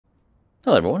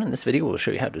Hello everyone, in this video we'll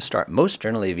show you how to start most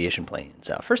general aviation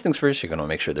planes. First things first, you're going to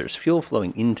make sure there's fuel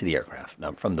flowing into the aircraft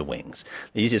from the wings.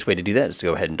 The easiest way to do that is to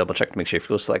go ahead and double check to make sure your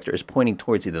fuel selector is pointing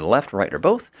towards either the left, right, or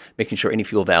both, making sure any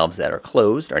fuel valves that are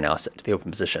closed are now set to the open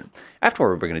position. After, what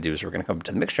we're going to do is we're going to come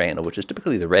to the mixture handle, which is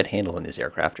typically the red handle in this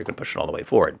aircraft. You're going to push it all the way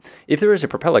forward. If there is a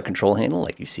propeller control handle,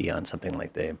 like you see on something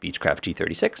like the Beechcraft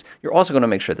G36, you're also going to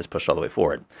make sure this pushed all the way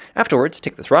forward. Afterwards,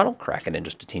 take the throttle, crack it in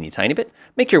just a teeny tiny bit,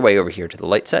 make your way over here to the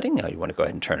light setting. You want to go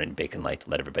ahead and turn it in bacon light to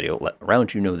let everybody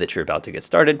around you know that you're about to get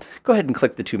started. Go ahead and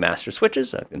click the two master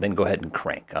switches, and then go ahead and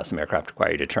crank. Some aircraft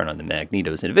require you to turn on the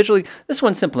magnetos individually. This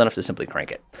one's simple enough to simply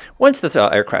crank it. Once the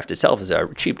aircraft itself has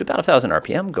achieved about 1,000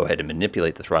 RPM, go ahead and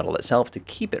manipulate the throttle itself to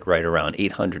keep it right around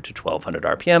 800 to 1,200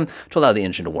 RPM to allow the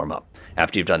engine to warm up.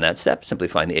 After you've done that step, simply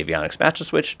find the avionics master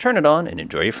switch, turn it on, and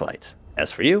enjoy your flights.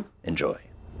 As for you, enjoy.